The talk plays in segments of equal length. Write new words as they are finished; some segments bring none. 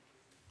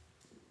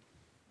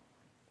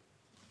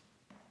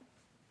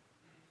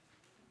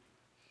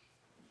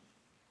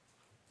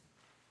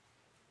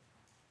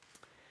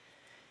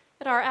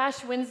At our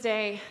Ash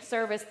Wednesday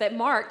service that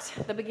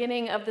marked the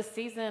beginning of the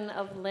season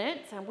of Lent,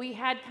 we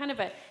had kind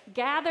of a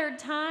gathered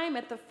time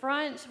at the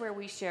front where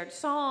we shared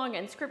song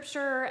and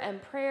scripture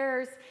and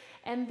prayers,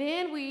 and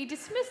then we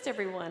dismissed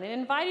everyone and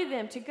invited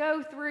them to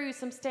go through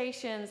some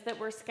stations that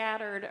were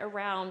scattered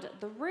around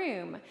the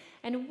room.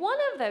 And one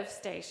of those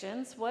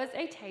stations was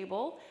a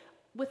table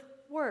with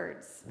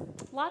words,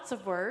 lots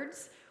of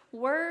words.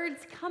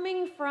 Words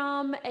coming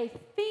from a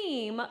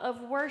theme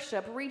of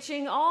worship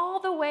reaching all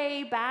the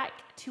way back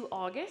to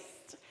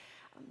August.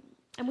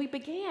 And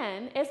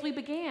as we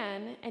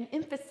began, an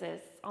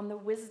emphasis on the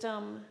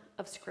wisdom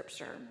of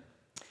Scripture.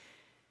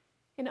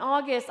 In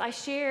August, I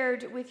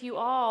shared with you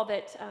all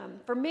that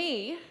for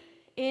me,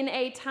 in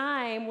a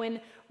time when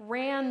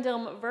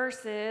random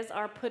verses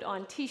are put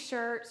on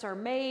t-shirts or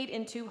made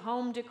into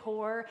home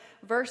decor,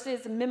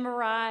 verses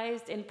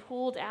memorized and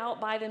pulled out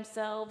by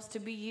themselves to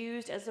be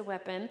used as a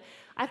weapon,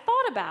 I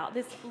thought about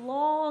this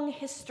long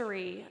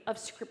history of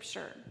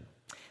Scripture,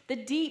 the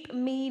deep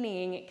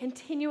meaning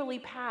continually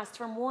passed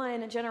from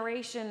one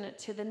generation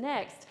to the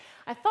next.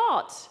 I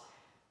thought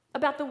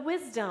about the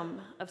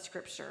wisdom of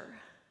Scripture,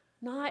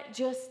 not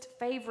just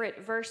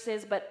favorite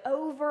verses, but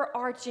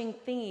overarching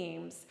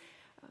themes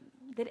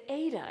that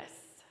aid us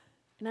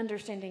in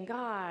understanding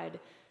God,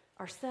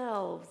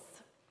 ourselves,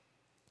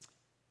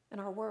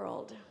 and our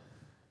world.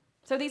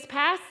 So these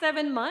past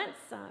 7 months,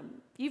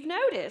 you've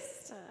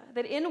noticed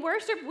that in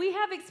worship we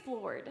have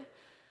explored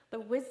the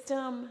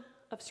wisdom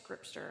of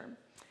Scripture,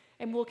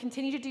 and we'll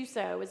continue to do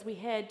so as we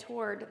head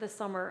toward the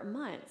summer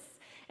months.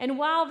 And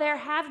while there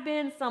have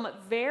been some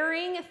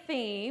varying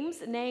themes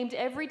named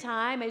every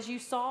time, as you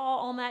saw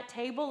on that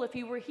table if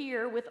you were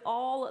here with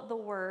all the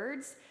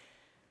words,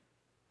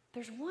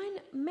 there's one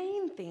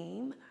main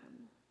theme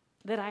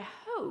that I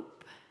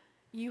hope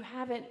you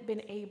haven't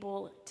been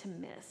able to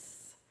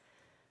miss.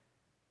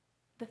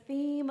 The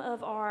theme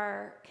of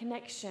our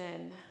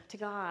connection to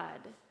God,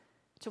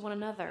 to one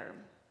another,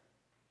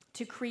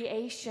 to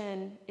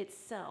creation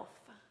itself.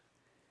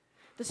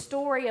 The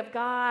story of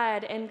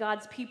God and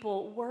God's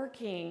people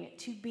working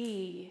to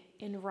be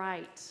in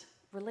right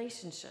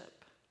relationship.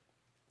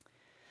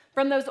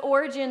 From those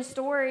origin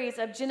stories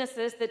of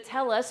Genesis that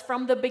tell us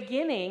from the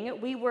beginning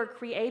we were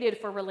created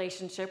for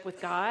relationship with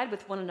God,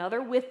 with one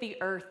another, with the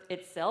earth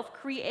itself,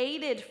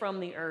 created from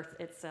the earth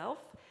itself.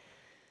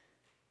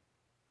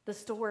 The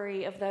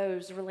story of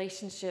those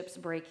relationships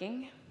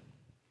breaking.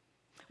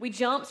 We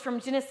jumped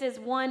from Genesis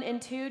 1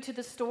 and 2 to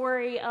the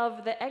story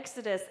of the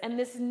Exodus and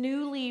this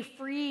newly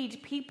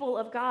freed people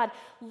of God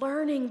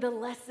learning the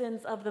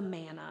lessons of the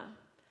manna,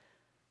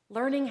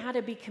 learning how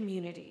to be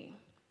community,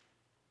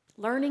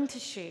 learning to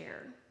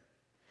share,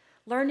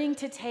 learning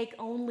to take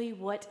only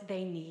what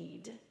they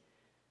need,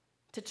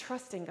 to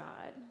trust in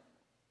God,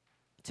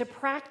 to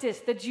practice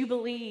the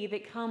jubilee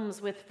that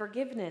comes with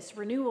forgiveness,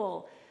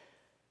 renewal,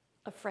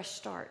 a fresh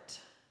start.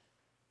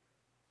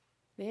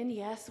 Then,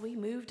 yes, we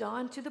moved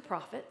on to the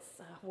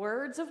prophets,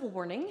 words of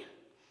warning,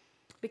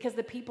 because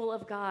the people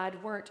of God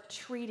weren't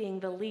treating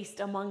the least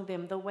among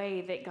them the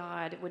way that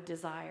God would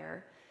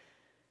desire,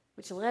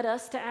 which led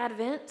us to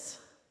Advent,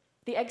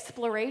 the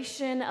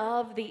exploration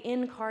of the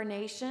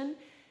incarnation,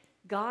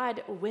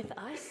 God with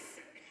us,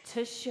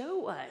 to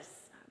show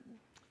us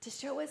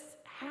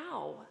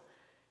how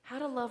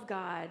to love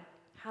God,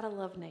 how to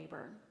love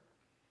neighbor.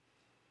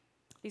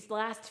 These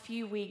last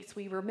few weeks,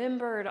 we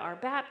remembered our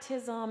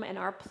baptism and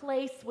our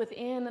place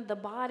within the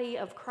body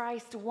of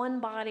Christ,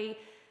 one body,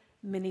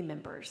 many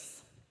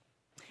members.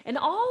 And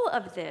all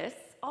of this,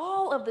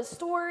 all of the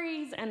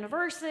stories and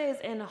verses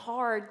and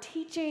hard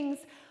teachings,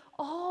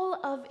 all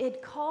of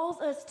it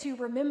calls us to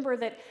remember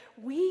that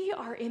we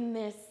are in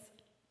this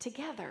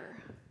together.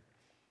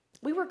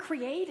 We were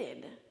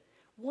created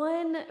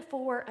one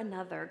for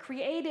another,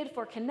 created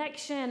for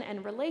connection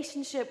and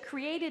relationship,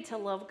 created to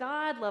love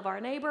God, love our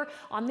neighbor.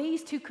 On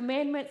these two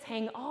commandments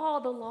hang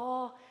all the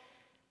law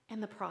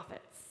and the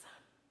prophets.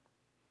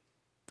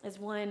 As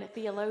one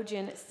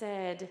theologian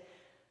said,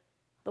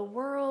 the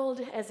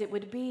world as it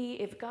would be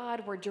if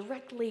God were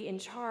directly in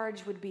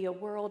charge would be a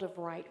world of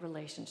right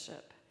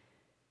relationship.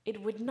 It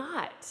would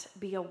not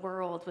be a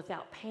world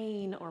without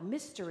pain or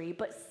mystery,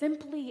 but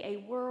simply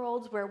a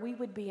world where we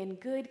would be in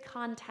good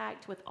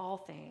contact with all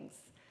things,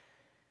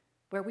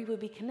 where we would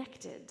be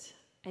connected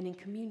and in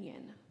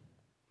communion.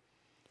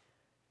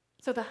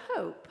 So the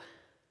hope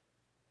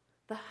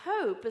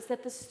is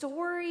that the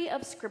story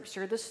of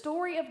Scripture, the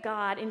story of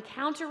God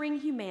encountering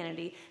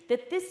humanity,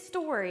 that this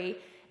story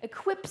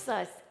equips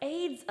us,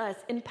 aids us,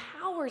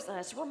 empowers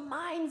us,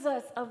 reminds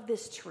us of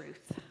this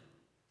truth,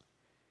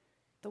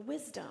 the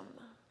wisdom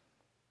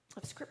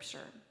of Scripture.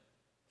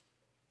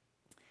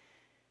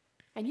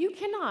 And you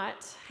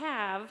cannot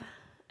have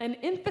an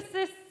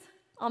emphasis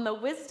on the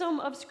wisdom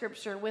of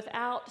Scripture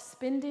without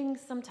spending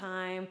some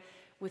time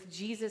with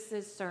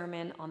Jesus'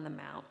 Sermon on the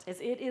Mount,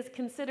 as it is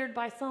considered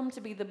by some to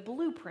be the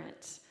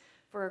blueprint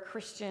for a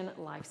Christian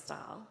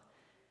lifestyle.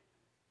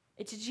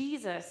 It's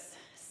Jesus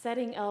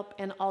setting up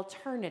an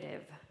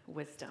alternative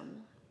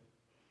wisdom,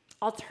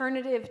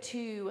 alternative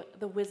to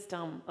the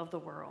wisdom of the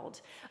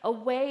world, a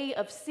way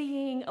of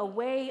seeing, a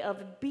way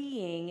of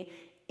being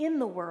in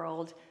the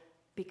world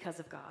because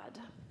of God.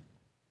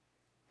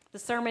 The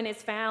sermon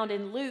is found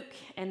in Luke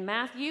and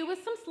Matthew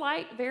with some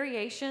slight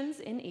variations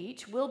in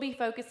each. We'll be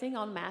focusing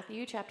on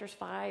Matthew chapters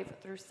 5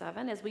 through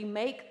 7 as we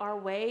make our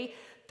way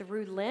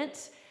through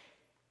Lent.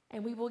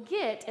 And we will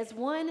get, as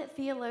one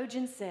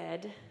theologian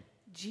said,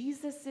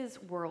 Jesus'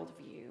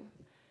 worldview.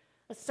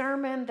 A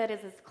sermon that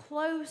is as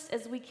close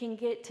as we can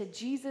get to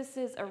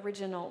Jesus'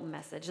 original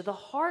message, the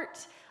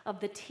heart of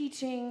the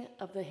teaching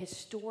of the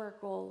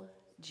historical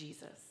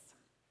Jesus.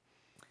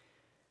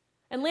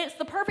 And Lent's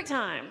the perfect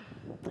time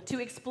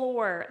to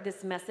explore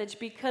this message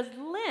because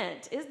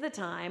Lent is the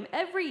time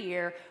every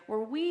year where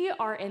we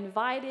are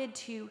invited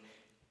to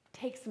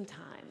take some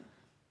time,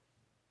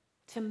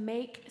 to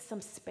make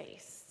some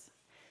space,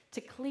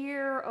 to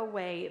clear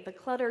away the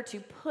clutter, to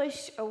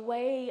push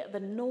away the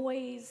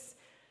noise,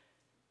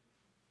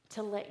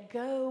 to let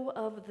go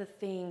of the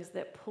things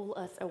that pull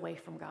us away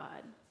from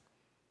God,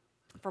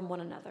 from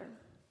one another.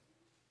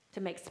 To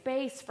make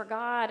space for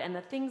God and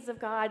the things of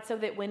God so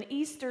that when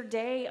Easter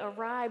Day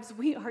arrives,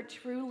 we are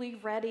truly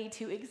ready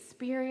to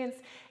experience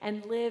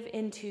and live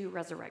into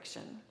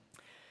resurrection.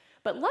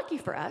 But lucky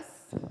for us,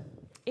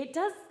 it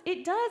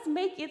does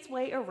make its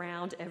way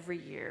around every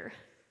year.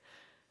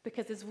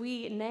 Because as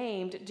we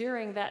named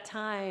during that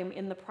time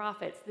in the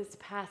prophets this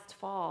past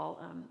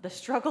fall, the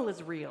struggle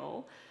is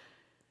real.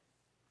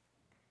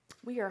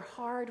 We are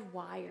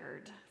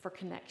hardwired for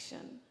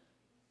connection,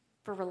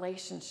 for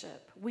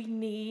relationship. We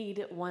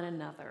need one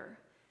another.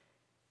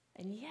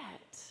 And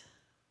yet,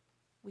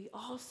 we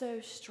also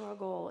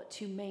struggle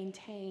to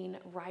maintain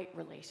right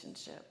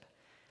relationship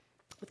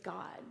with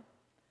God,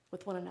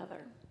 with one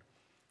another,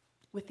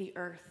 with the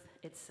earth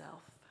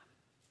itself.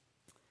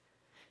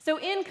 So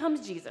in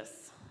comes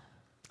Jesus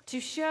to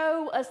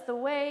show us the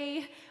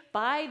way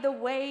by the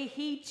way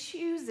he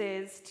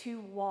chooses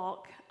to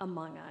walk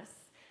among us,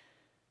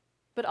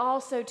 but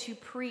also to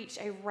preach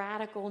a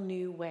radical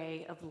new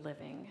way of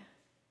living,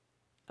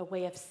 a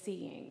way of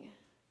seeing,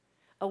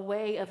 a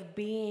way of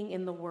being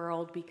in the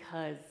world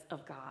because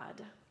of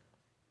God.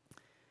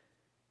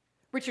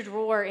 Richard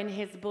Rohr, in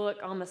his book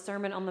on the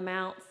Sermon on the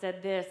Mount,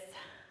 said this: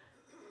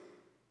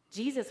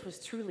 Jesus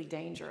was truly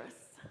dangerous.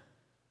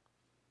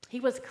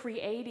 He was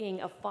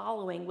creating a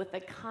following with a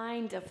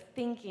kind of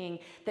thinking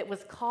that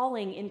was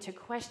calling into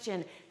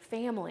question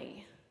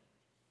family,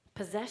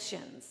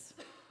 possessions,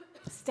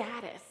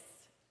 status,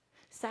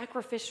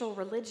 sacrificial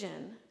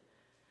religion,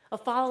 a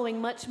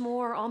following much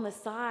more on the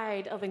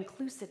side of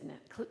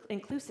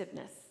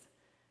inclusiveness.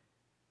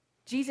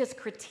 Jesus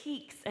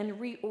critiques and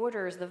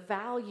reorders the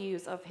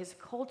values of his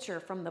culture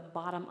from the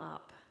bottom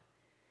up.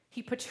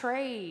 He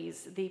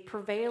portrays the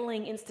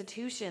prevailing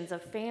institutions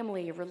of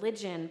family,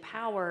 religion,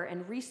 power,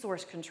 and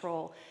resource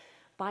control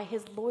by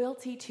his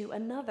loyalty to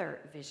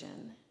another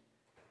vision,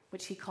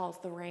 which he calls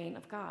the reign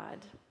of God.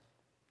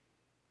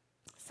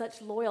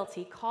 Such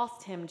loyalty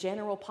cost him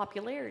general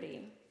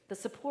popularity, the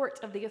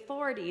support of the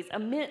authorities,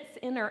 immense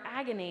inner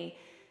agony,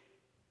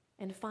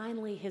 and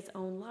finally his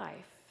own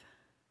life.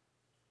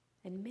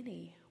 And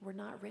many were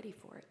not ready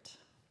for it.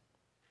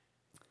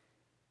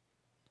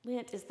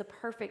 Lent is the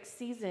perfect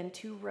season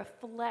to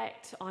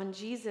reflect on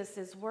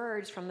Jesus'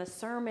 words from the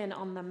Sermon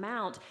on the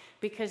Mount,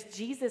 because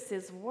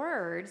Jesus'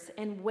 words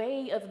and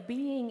way of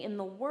being in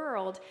the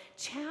world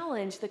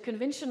challenge the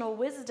conventional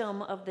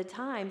wisdom of the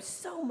time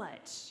so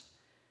much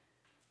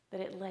that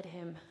it led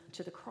him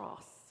to the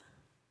cross.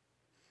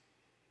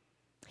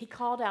 He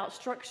called out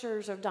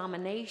structures of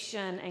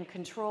domination and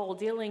control,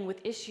 dealing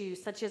with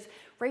issues such as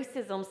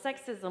racism,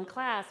 sexism,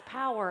 class,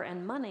 power,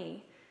 and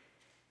money.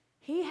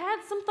 He had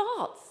some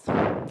thoughts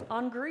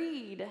on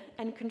greed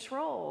and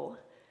control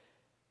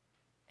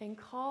and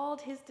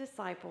called his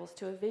disciples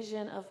to a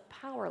vision of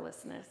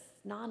powerlessness,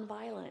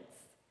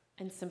 nonviolence,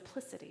 and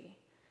simplicity.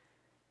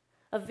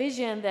 A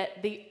vision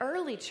that the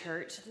early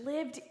church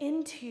lived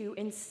into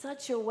in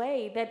such a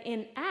way that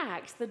in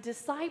Acts, the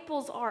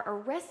disciples are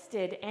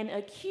arrested and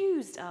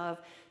accused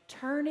of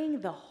turning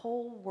the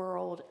whole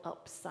world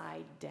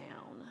upside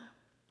down.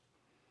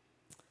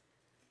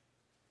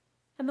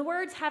 And the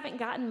words haven't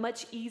gotten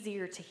much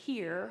easier to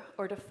hear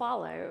or to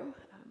follow,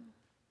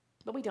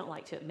 but we don't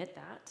like to admit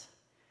that.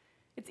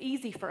 It's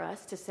easy for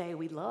us to say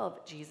we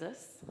love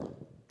Jesus,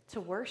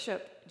 to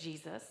worship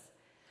Jesus,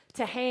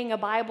 to hang a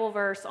Bible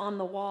verse on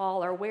the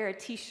wall or wear a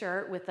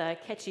t-shirt with a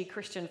catchy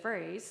Christian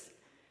phrase.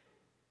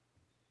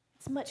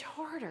 It's much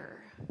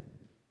harder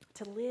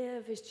to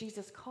live as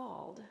Jesus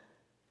called.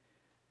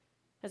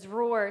 As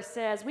Rohr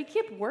says, we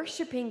keep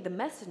worshiping the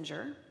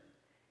messenger,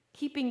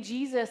 keeping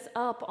Jesus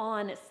up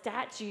on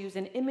statues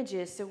and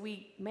images so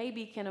we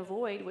maybe can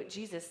avoid what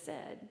Jesus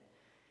said.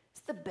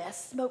 It's the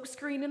best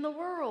smokescreen in the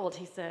world,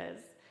 he says.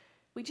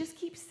 We just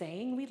keep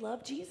saying we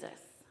love Jesus.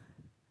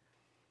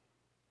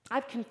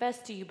 I've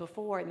confessed to you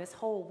before in this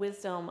whole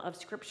Wisdom of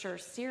Scripture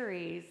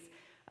series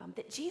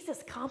that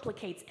Jesus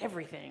complicates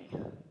everything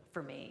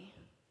for me.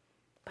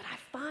 But I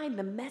find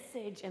the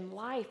message and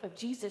life of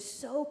Jesus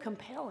so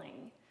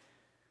compelling.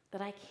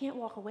 that I can't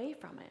walk away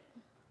from it.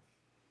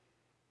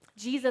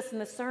 Jesus in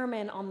the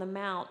Sermon on the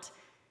Mount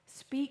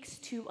speaks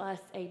to us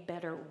a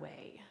better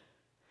way,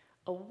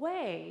 a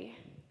way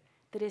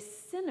that is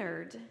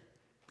centered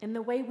in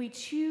the way we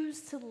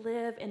choose to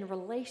live in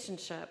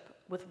relationship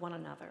with one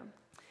another.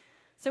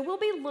 So we'll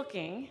be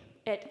looking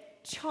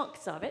at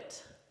chunks of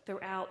it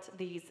throughout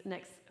these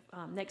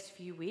next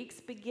few weeks,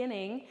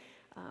 beginning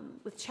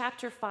with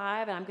chapter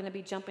 5, and I'm going to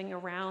be jumping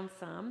around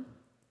some.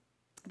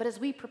 But as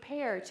we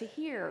prepare to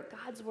hear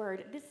God's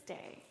word this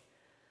day,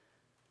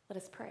 let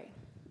us pray.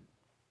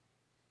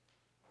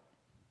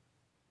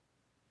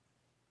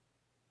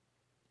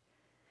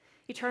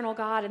 Eternal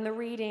God, in the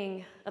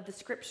reading of the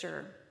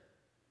scripture,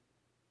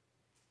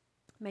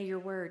 may your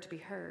word be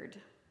heard.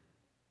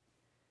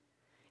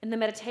 In the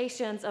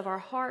meditations of our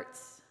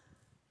hearts,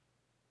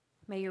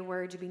 may your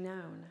word be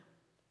known.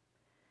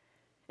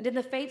 And in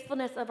the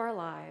faithfulness of our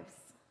lives,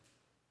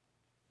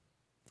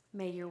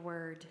 may your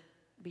word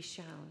be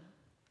shown.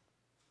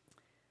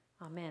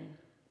 Amen.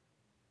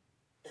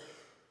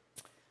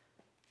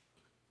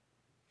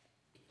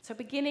 So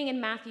beginning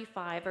in Matthew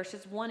 5,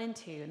 verses 1 and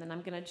 2, and then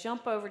I'm going to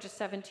jump over to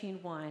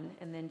 17:1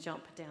 and then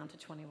jump down to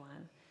 21.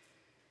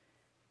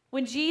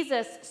 When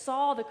Jesus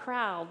saw the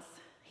crowds,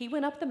 he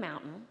went up the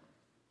mountain,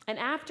 and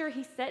after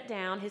he sat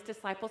down, his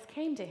disciples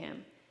came to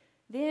him.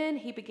 Then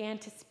he began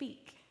to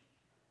speak,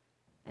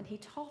 and he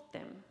taught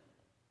them.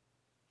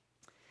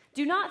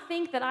 Do not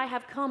think that I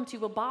have come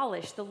to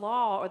abolish the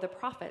law or the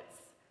prophets.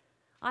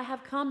 I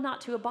have come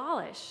not to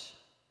abolish,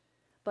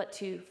 but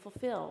to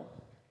fulfill.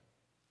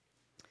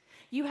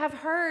 You have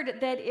heard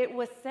that it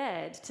was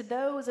said to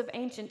those of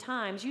ancient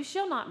times, you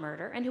shall not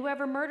murder, and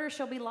whoever murders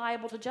shall be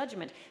liable to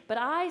judgment. But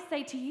I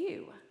say to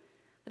you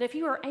that if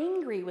you are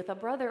angry with a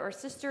brother or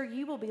sister,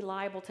 you will be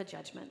liable to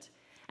judgment.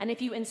 And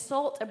if you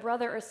insult a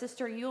brother or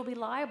sister, you will be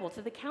liable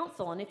to the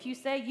council. And if you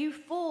say, you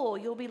fool,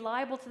 you'll be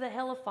liable to the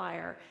hell of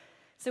fire.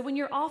 So when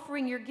you're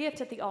offering your gift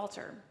at the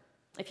altar,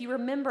 if you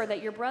remember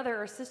that your brother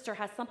or sister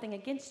has something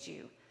against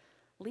you,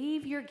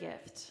 leave your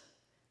gift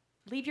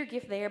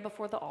there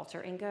before the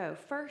altar and go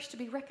first to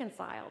be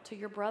reconciled to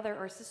your brother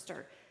or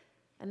sister,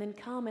 and then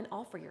come and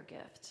offer your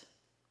gift.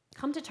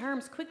 Come to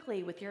terms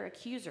quickly with your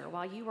accuser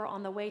while you are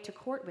on the way to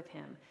court with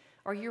him,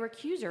 or your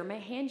accuser may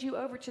hand you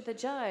over to the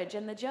judge,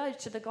 and the judge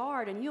to the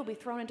guard, and you'll be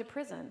thrown into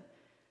prison.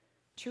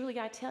 Truly,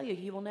 I tell you,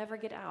 you will never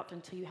get out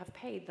until you have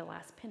paid the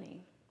last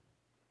penny.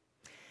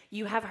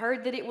 You have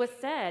heard that it was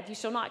said, you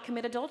shall not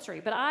commit adultery.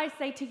 But I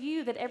say to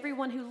you that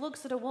everyone who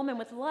looks at a woman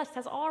with lust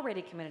has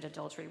already committed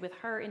adultery with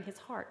her in his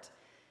heart.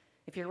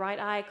 If your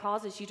right eye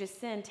causes you to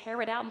sin, tear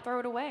it out and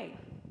throw it away.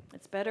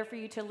 It's better for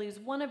you to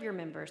lose one of your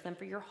members than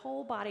for your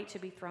whole body to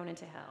be thrown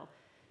into hell.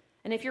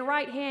 And if your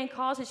right hand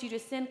causes you to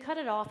sin, cut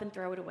it off and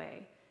throw it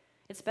away.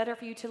 It's better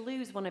for you to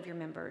lose one of your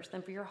members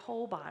than for your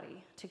whole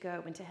body to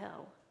go into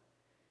hell.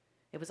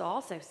 It was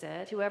also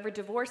said, whoever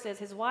divorces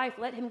his wife,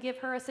 let him give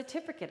her a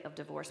certificate of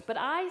divorce. But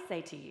I say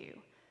to you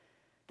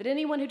that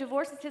anyone who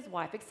divorces his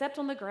wife, except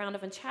on the ground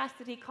of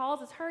unchastity,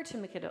 causes her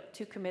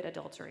to commit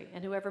adultery.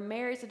 And whoever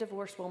marries a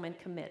divorced woman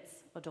commits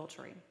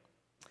adultery.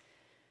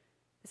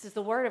 This is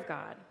the word of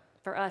God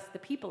for us, the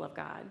people of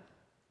God.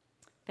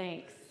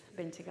 Thanks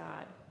be to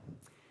God.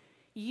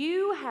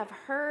 You have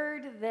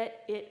heard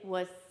that it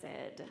was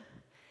said.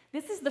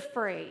 This is the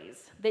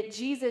phrase that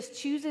Jesus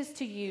chooses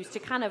to use to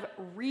kind of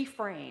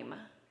reframe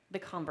the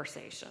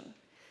conversation.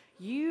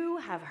 You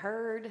have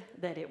heard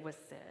that it was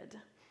said.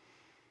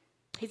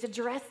 He's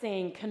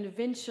addressing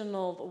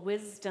conventional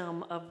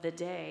wisdom of the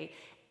day,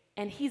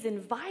 and he's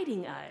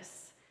inviting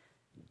us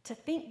to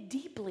think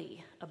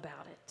deeply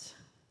about it.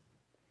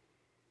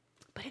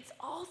 But it's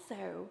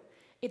also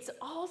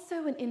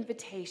an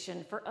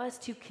invitation for us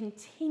to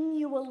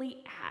continually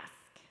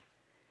ask,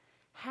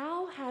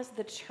 how has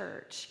the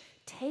church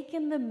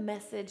taken the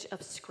message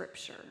of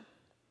Scripture,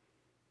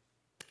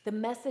 the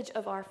message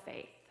of our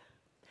faith,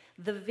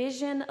 the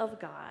vision of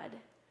God,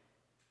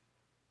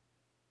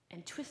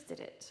 and twisted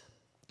it,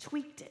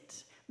 tweaked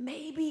it,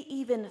 maybe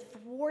even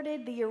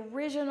thwarted the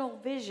original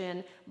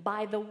vision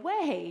by the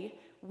way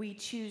we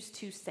choose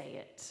to say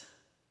it,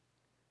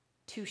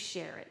 to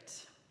share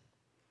it,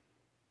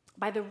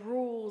 by the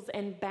rules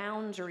and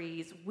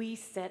boundaries we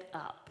set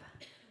up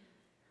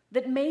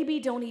that maybe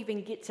don't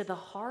even get to the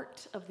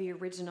heart of the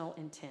original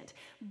intent,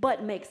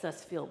 but makes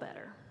us feel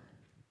better.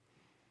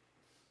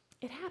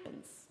 It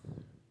happens.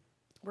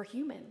 We're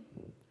human.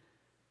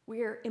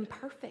 We're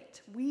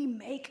imperfect. We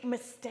make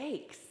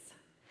mistakes.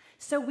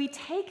 So we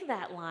take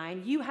that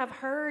line, you have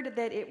heard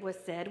that it was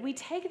said, we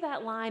take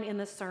that line in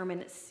the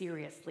sermon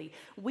seriously.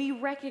 We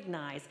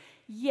recognize,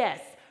 yes,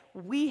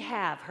 we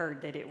have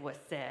heard that it was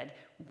said.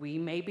 We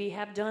maybe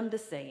have done the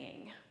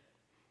saying.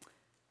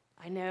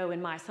 I know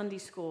in my Sunday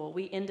school,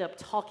 we end up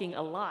talking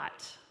a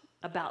lot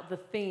about the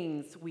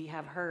things we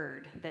have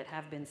heard that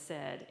have been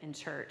said in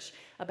church,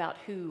 about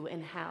who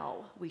and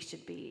how we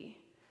should be.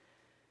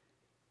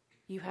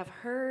 You have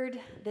heard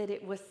that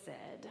it was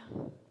said.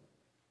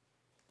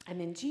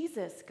 And then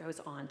Jesus goes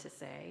on to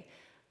say,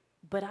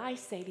 but I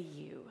say to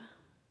you,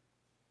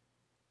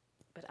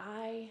 but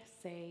I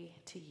say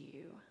to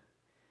you.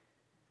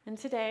 And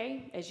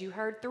today, as you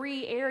heard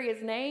 3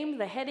 areas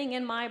named, the heading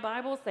in my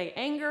Bible say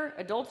anger,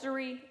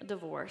 adultery,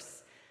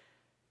 divorce.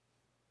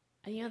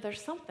 And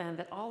there's something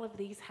that all of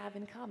these have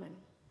in common.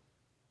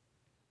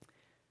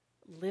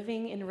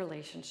 Living in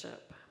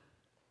relationship.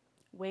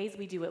 Ways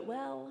we do it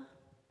well,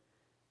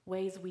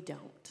 ways we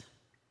don't.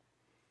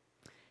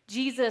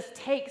 Jesus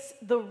takes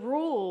the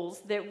rules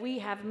that we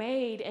have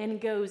made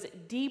and goes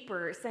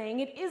deeper,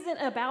 saying it isn't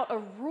about a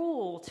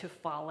rule to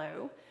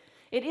follow.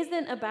 It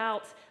isn't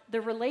about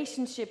the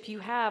relationship you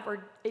have,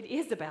 it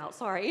is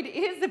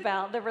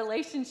about the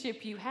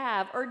relationship you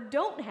have or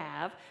don't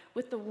have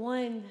with the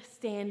one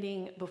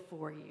standing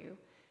before you.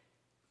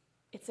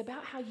 It's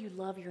about how you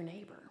love your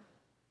neighbor.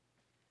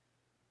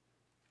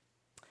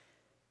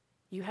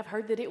 You have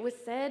heard that it was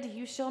said,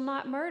 you shall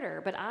not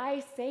murder, but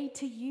I say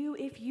to you,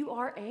 if you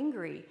are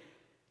angry.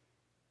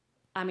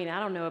 I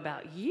don't know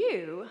about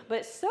you,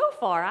 but so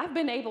far I've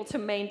been able to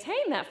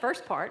maintain that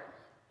first part.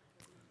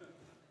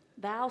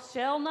 Thou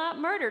shalt not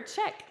murder,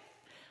 check.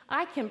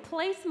 I can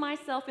place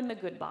myself in the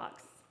good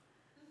box.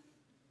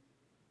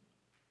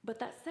 But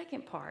that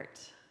second part,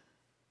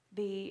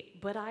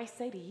 but I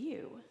say to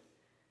you,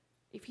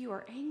 if you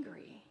are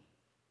angry,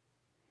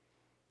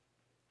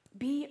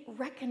 be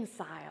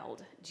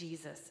reconciled,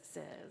 Jesus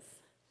says.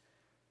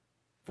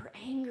 For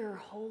anger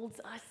holds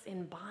us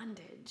in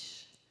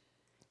bondage.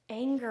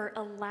 Anger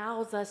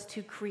allows us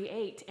to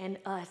create an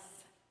us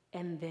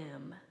and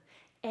them.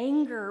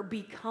 Anger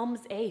becomes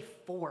a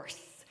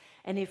force.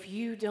 And if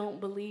you don't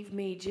believe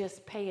me,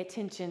 just pay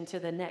attention to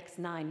the next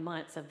 9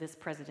 months of this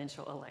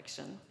presidential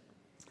election.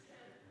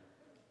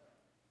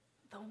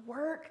 The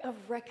work of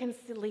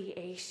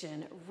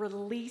reconciliation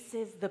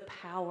releases the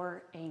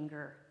power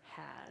anger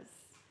has.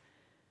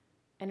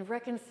 And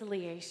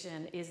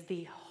reconciliation is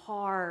the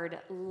hard,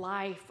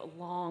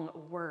 lifelong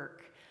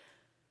work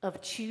of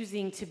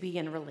choosing to be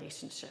in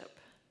relationship.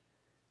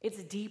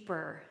 It's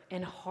deeper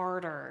and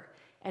harder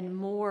and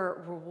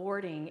more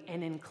rewarding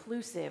and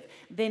inclusive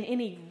than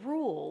any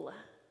rule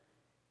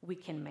we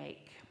can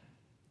make.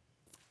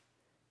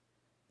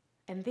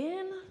 And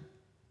then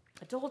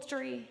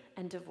adultery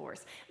and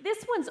divorce.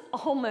 This one's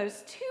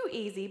almost too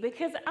easy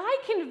because I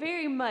can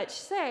very much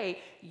say,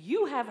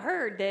 you have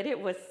heard that it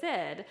was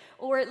said,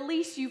 or at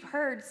least you've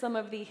heard some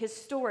of the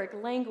historic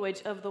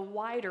language of the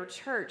wider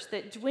church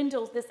that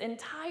dwindles this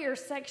entire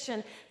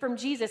section from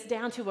Jesus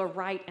down to a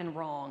right and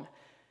wrong,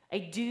 a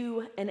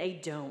do and a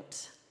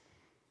don't,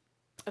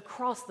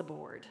 across the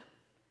board,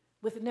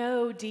 with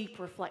no deep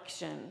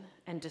reflection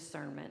and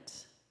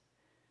discernment.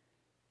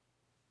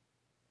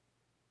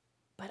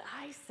 But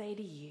I say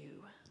to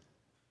you,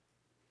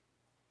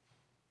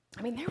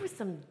 there was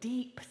some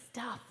deep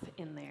stuff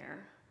in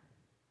there.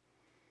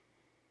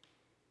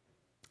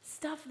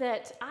 Stuff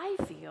that I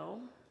feel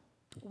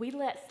we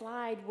let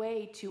slide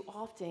way too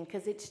often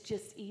because it's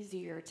just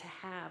easier to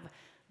have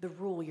the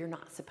rule you're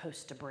not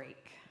supposed to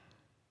break.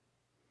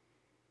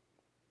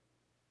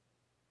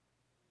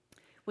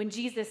 When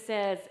Jesus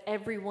says,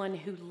 everyone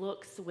who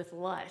looks with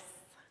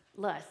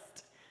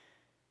lust,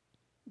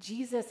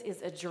 Jesus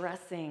is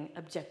addressing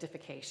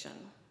objectification,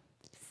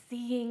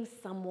 seeing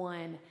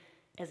someone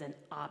as an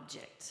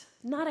object,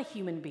 not a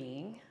human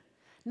being,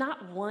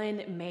 not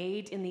one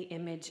made in the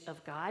image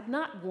of God,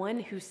 not one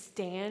who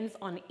stands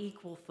on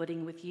equal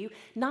footing with you,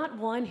 not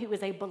one who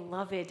is a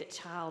beloved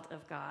child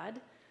of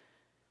God.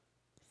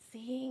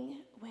 Seeing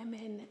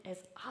women as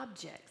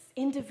objects,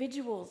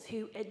 individuals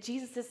who at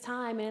Jesus'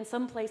 time and in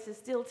some places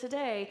still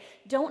today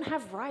don't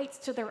have rights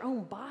to their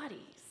own bodies.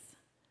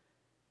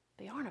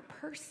 They aren't a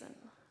person.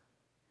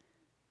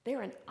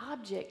 They're an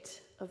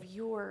object of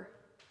your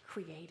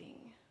creating.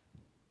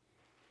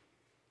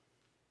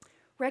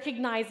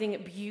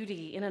 Recognizing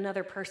beauty in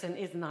another person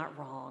is not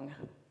wrong.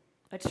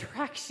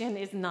 Attraction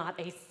is not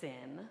a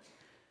sin.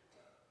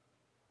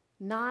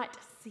 Not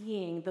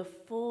seeing the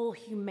full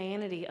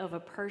humanity of a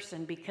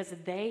person because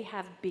they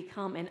have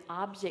become an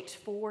object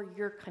for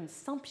your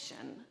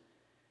consumption,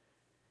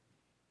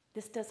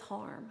 this does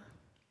harm.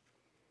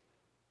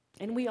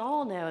 And we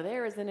all know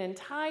there is an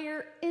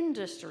entire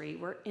industry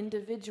where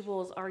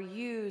individuals are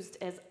used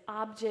as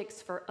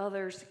objects for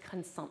others'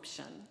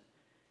 consumption,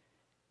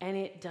 and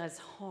it does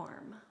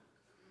harm.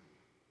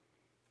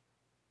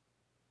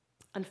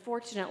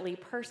 Unfortunately,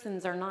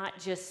 persons are not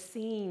just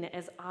seen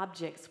as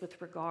objects with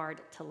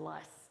regard to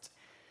lust.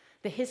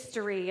 The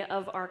history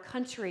of our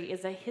country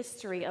is a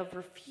history of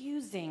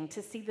refusing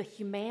to see the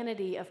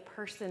humanity of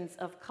persons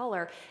of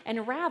color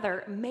and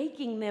rather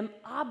making them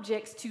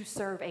objects to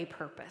serve a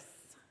purpose.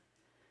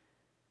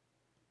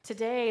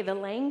 Today, the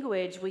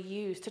language we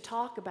use to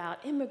talk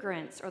about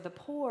immigrants or the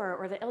poor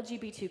or the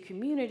LGBT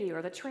community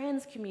or the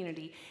trans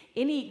community,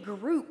 any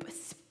group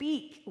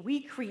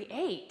we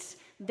create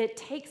that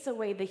takes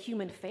away the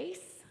human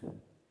face,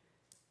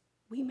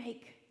 we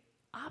make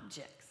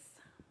objects.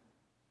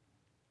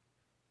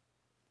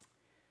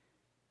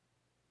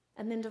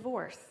 And then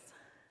divorce.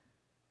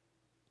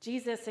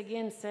 Jesus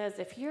again says,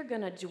 if you're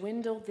going to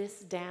dwindle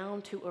this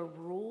down to a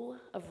rule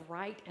of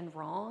right and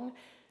wrong,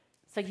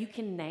 so you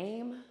can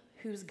name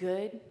who's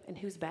good and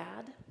who's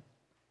bad,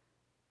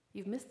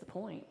 you've missed the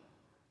point.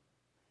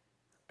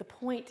 The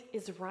point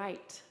is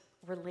right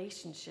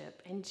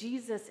relationship, and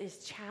Jesus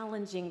is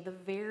challenging the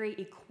very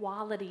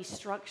equality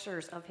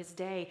structures of his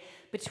day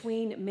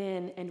between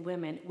men and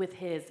women with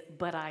his,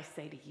 "But I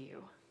say to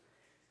you."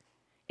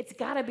 It's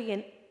got to be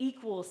an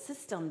equal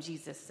system,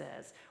 Jesus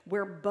says,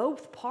 where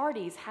both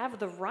parties have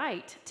the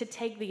right to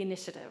take the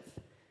initiative.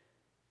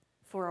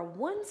 For a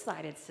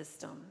one-sided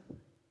system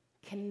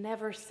can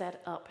never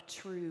set up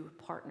true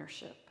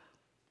partnership.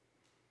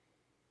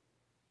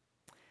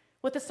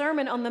 What the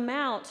Sermon on the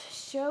Mount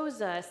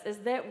shows us is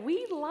that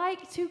we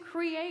like to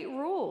create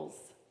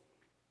rules,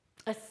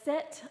 a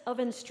set of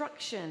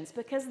instructions,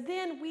 because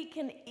then we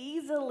can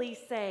easily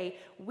say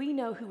we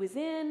know who is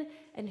in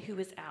and who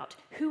is out,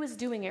 who is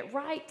doing it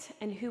right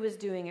and who is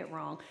doing it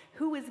wrong,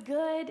 who is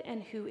good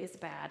and who is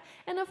bad.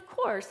 And of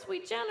course,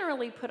 we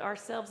generally put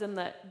ourselves in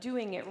the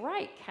doing it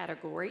right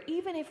category,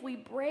 even if we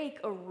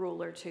break a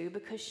rule or two,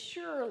 because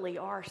surely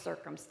our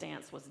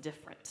circumstance was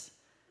different.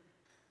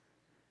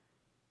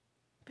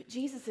 But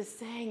Jesus is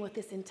saying with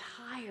this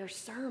entire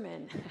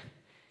sermon,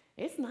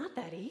 it's not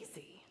that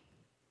easy.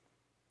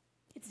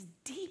 It's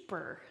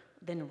deeper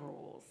than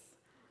rules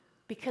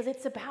because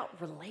it's about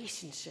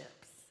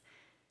relationships.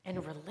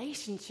 And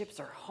relationships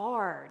are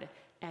hard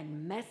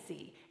and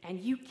messy, and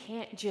you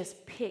can't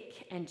just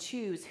pick and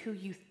choose who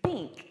you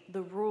think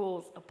the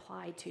rules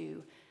apply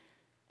to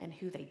and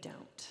who they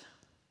don't.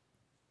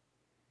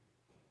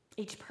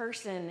 Each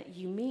person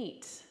you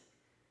meet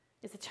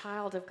is a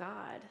child of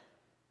God,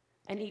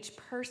 and each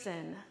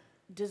person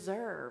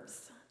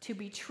deserves to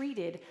be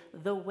treated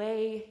the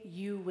way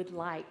you would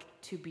like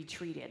to be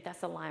treated.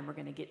 That's a line we're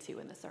going to get to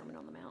in the Sermon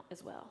on the Mount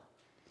as well.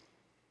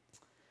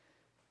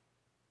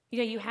 You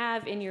know, you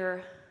have in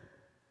your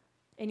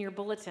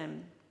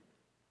bulletin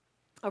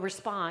a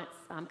response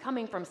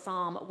coming from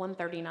Psalm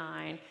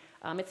 139.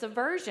 It's a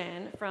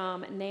version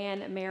from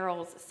Nan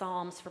Merrill's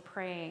Psalms for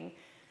Praying.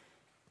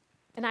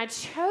 And I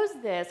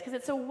chose this because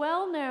it's a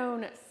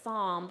well-known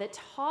psalm that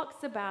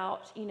talks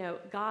about,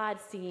 God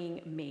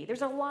seeing me.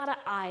 There's a lot of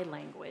I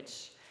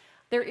language.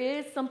 There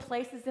is some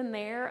places in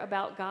there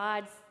about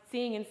God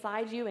seeing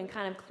inside you and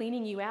kind of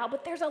cleaning you out,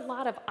 but there's a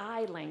lot of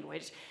I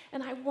language.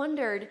 And I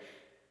wondered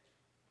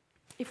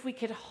if we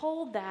could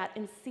hold that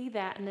and see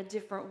that in a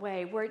different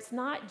way, where it's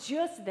not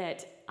just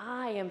that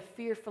I am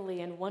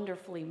fearfully and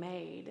wonderfully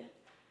made,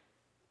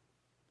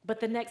 but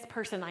the next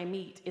person I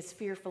meet is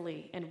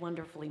fearfully and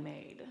wonderfully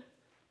made.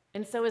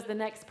 And so is the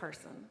next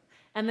person,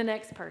 and the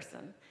next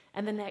person,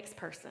 and the next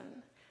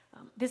person.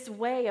 This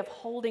way of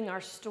holding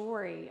our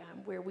story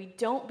where we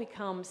don't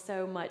become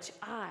so much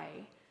I,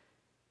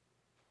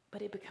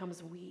 but it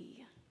becomes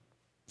we.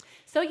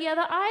 So yeah,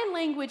 the I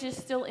language is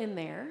still in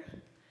there,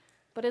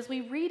 but as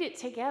we read it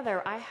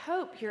together, I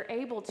hope you're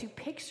able to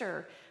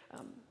picture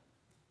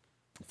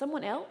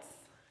someone else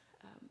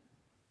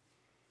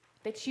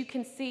that you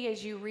can see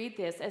as you read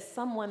this as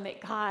someone that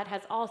God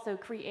has also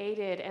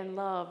created and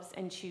loves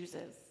and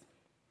chooses.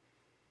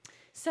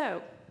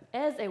 So,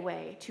 as a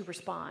way to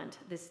respond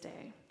this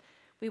day,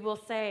 we will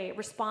say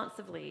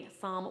responsively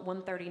Psalm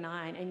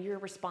 139, and your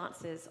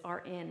responses are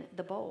in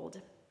the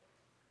bold.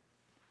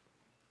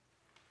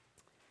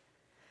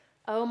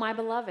 Oh, my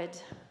beloved,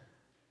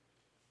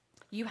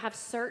 you have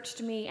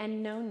searched me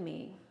and known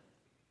me.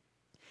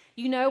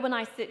 You know when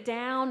I sit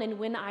down and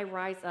when I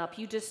rise up.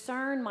 You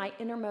discern my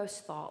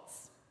innermost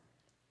thoughts.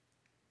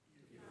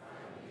 You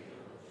find me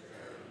on the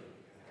journey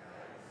and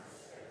guide my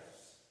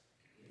steps.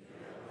 You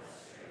know my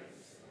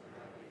strengths and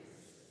my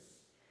weaknesses.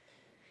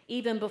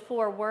 Even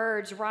before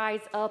words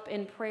rise up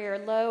in prayer,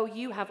 lo,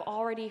 you have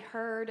already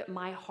heard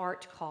my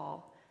heart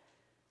call.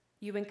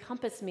 You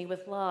encompass me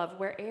with love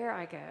where'er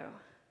I go,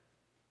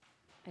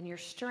 and your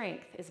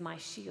strength is my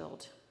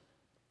shield.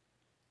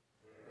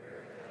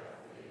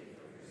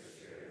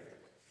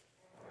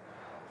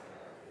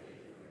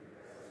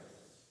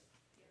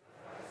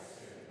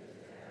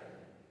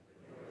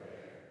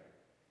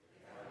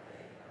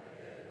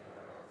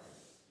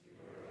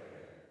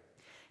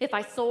 If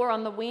I soar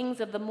on the wings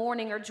of the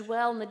morning or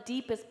dwell in the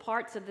deepest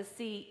parts of the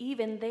sea,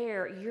 even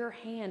there your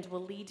hand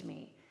will lead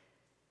me,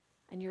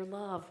 and your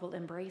love will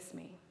embrace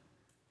me.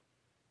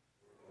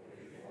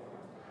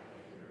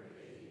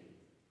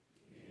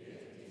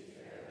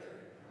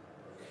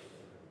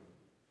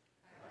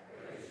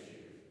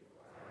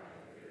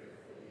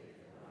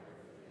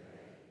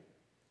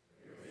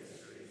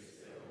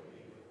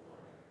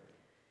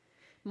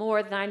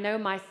 More than I know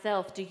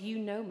myself, do you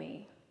know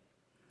me?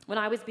 When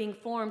I was being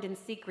formed in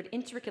secret,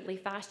 intricately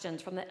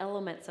fashioned from the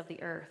elements of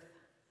the earth.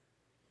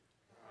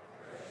 How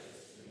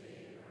precious to me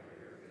are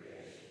your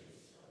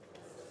creations, O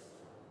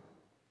Lord.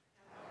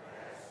 How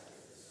vast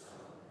is the sum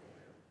of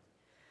them.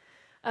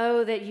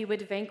 Oh, that you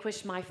would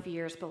vanquish my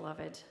fears,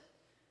 beloved.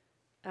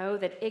 Oh,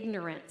 that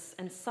ignorance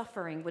and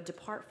suffering would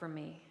depart from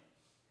me.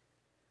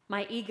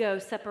 My ego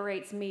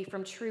separates me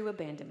from true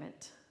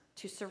abandonment,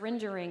 to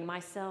surrendering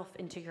myself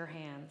into your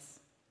hands.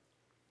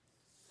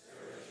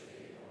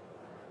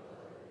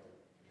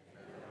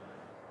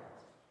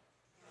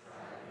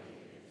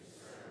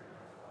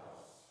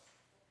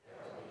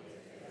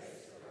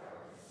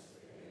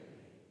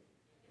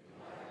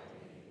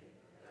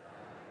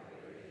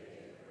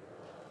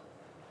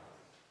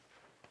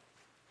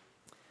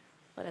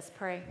 Let us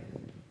pray.